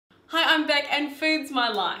Hi, I'm Beck and food's my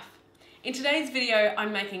life. In today's video,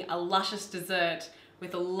 I'm making a luscious dessert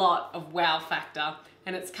with a lot of wow factor,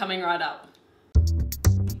 and it's coming right up.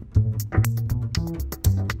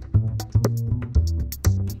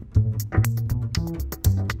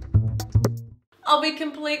 I'll be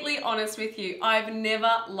completely honest with you, I've never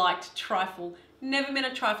liked trifle. Never been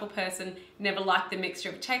a trifle person, never liked the mixture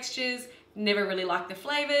of textures, never really liked the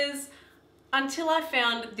flavours, until I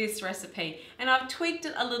found this recipe, and I've tweaked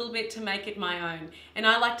it a little bit to make it my own, and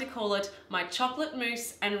I like to call it my chocolate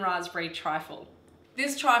mousse and raspberry trifle.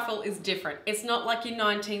 This trifle is different. It's not like your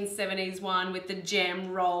 1970s one with the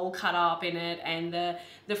jam roll cut up in it and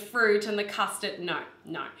the fruit and the custard.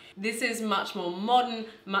 No. This is much more modern,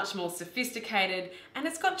 much more sophisticated, and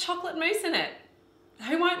it's got chocolate mousse in it.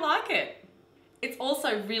 Who won't like it? It's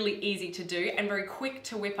also really easy to do and very quick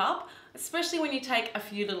to whip up, especially when you take a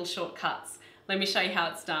few little shortcuts. Let me show you how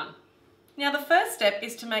it's done. Now the first step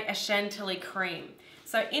is to make a Chantilly cream.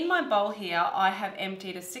 So in my bowl here, I have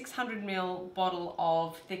emptied a 600 ml bottle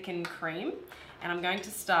of thickened cream, and I'm going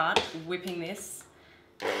to start whipping this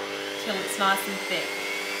till it's nice and thick.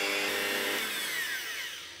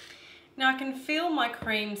 Now I can feel my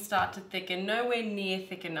cream start to thicken, nowhere near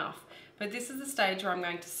thick enough, but this is the stage where I'm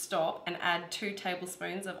going to stop and add 2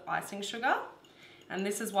 tablespoons of icing sugar. And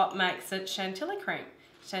this is what makes it Chantilly cream.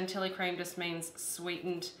 Chantilly cream just means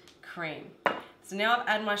sweetened cream. So now I've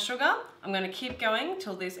added my sugar. I'm going to keep going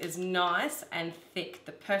till this is nice and thick,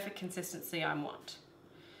 the perfect consistency I want.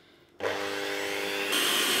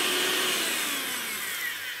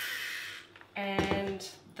 And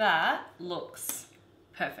that looks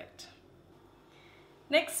perfect.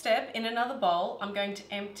 Next step, in another bowl, I'm going to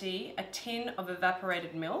empty a tin of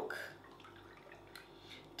evaporated milk.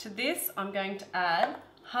 To this, I'm going to add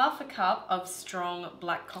half a cup of strong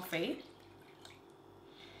black coffee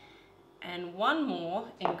and one more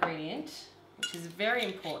ingredient, which is very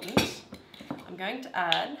important. I'm going to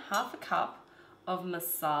add half a cup of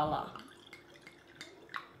masala.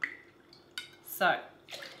 So,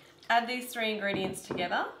 add these 3 ingredients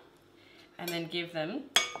together and then give them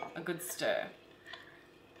a good stir.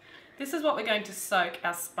 This is what we're going to soak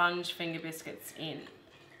our sponge finger biscuits in.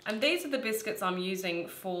 And these are the biscuits I'm using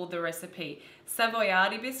for the recipe.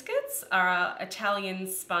 Savoiardi biscuits are our Italian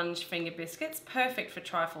sponge finger biscuits, perfect for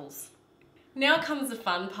trifles. Now comes the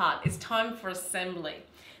fun part, it's time for assembly.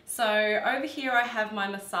 So over here I have my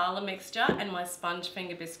masala mixture and my sponge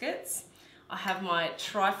finger biscuits. I have my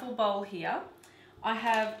trifle bowl here. I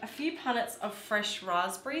have a few punnets of fresh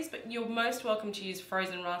raspberries, but you're most welcome to use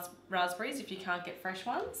frozen raspberries if you can't get fresh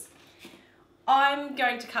ones. I'm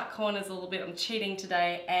going to cut corners a little bit, I'm cheating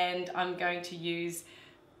today, and I'm going to use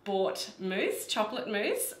bought mousse, chocolate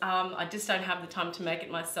mousse. I just don't have the time to make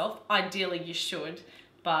it myself. Ideally you should,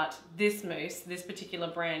 but this mousse, this particular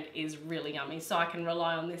brand is really yummy, so I can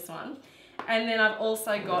rely on this one. And then I've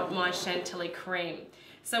also got my Chantilly cream.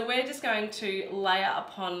 So we're just going to layer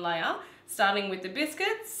upon layer, starting with the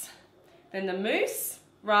biscuits, then the mousse,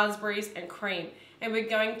 raspberries and cream. And we're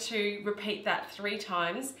going to repeat that 3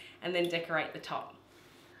 times and then decorate the top.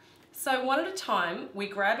 So one at a time, we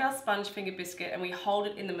grab our sponge finger biscuit and we hold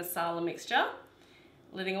it in the masala mixture,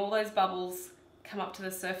 letting all those bubbles come up to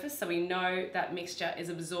the surface so we know that mixture is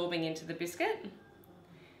absorbing into the biscuit.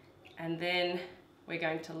 And then we're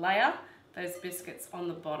going to layer those biscuits on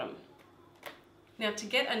the bottom. Now to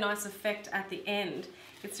get a nice effect at the end,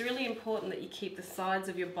 it's really important that you keep the sides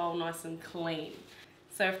of your bowl nice and clean.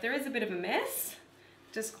 So if there is a bit of a mess,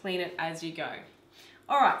 just clean it as you go.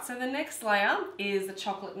 Alright, so the next layer is the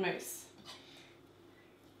chocolate mousse.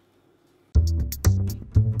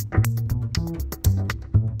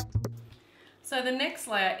 So the next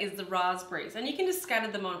layer is the raspberries, and you can just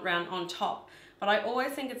scatter them around on top, but I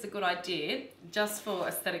always think it's a good idea, just for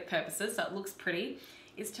aesthetic purposes, so it looks pretty,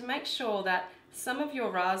 is to make sure that some of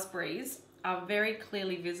your raspberries are very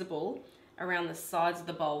clearly visible around the sides of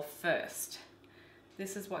the bowl first.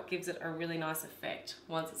 This is what gives it a really nice effect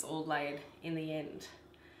once it's all layered in the end.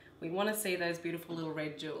 We want to see those beautiful little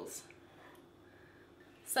red jewels.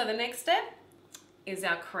 So the next step is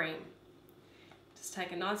our cream. Just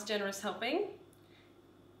take a nice generous helping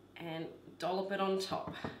and dollop it on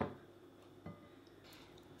top.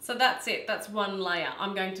 So that's it, that's one layer.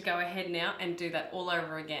 I'm going to go ahead now and do that all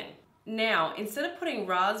over again. Now, instead of putting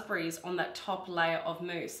raspberries on that top layer of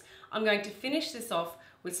mousse, I'm going to finish this off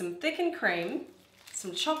with some thickened cream,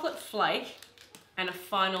 some chocolate flake, and a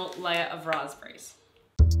final layer of raspberries.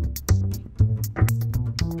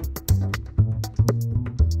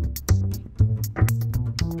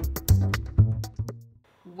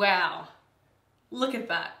 Wow, look at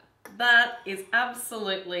that. That is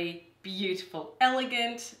absolutely beautiful,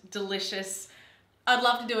 elegant, delicious. I'd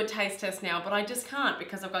love to do a taste test now, but I just can't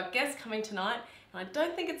because I've got guests coming tonight and I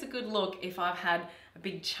don't think it's a good look if I've had a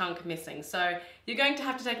big chunk missing. So you're going to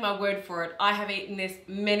have to take my word for it. I have eaten this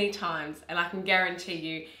many times and I can guarantee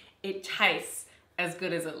you it tastes as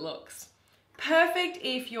good as it looks. Perfect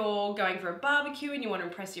if you're going for a barbecue and you want to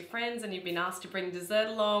impress your friends and you've been asked to bring dessert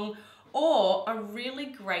along, or a really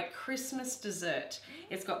great Christmas dessert.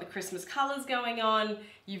 It's got the Christmas colours going on.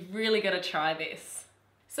 You've really got to try this.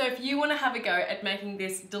 So if you want to have a go at making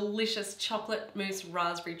this delicious chocolate mousse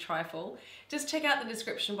raspberry trifle, just check out the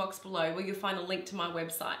description box below where you'll find a link to my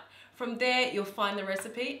website. From there, you'll find the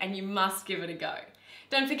recipe and you must give it a go.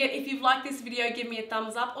 Don't forget, if you've liked this video, give me a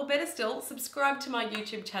thumbs up, or better still, subscribe to my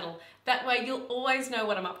YouTube channel. That way you'll always know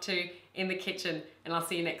what I'm up to in the kitchen, and I'll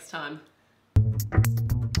see you next time.